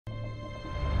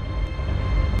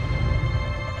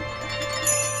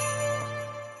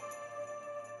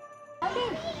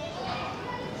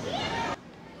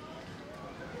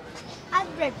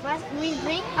breakfast, we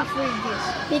drink a fruit juice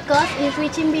because it's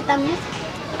rich in vitamins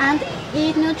and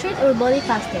it nourishes our body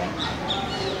faster.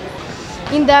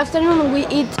 In the afternoon, we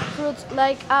eat fruits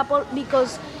like apple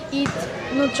because it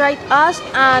nourishes us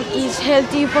and is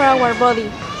healthy for our body.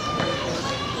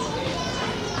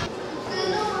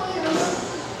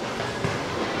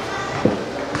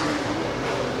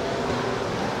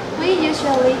 We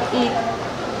usually eat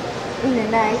in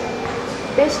the night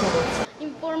vegetables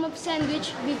in form of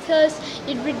sandwich because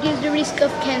it reduces the risk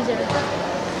of cancer.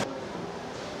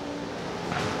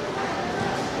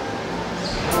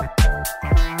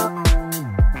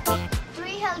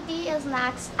 Three healthy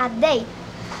snacks a day.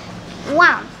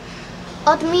 1.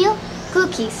 Oatmeal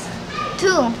cookies.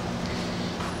 2.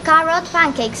 Carrot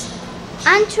pancakes.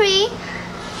 And 3.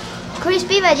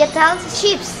 Crispy vegetable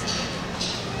chips.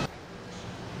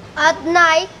 At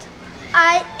night,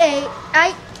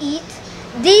 I eat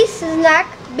this snack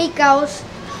because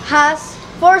has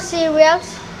 4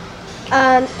 cereals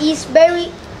and is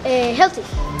very healthy.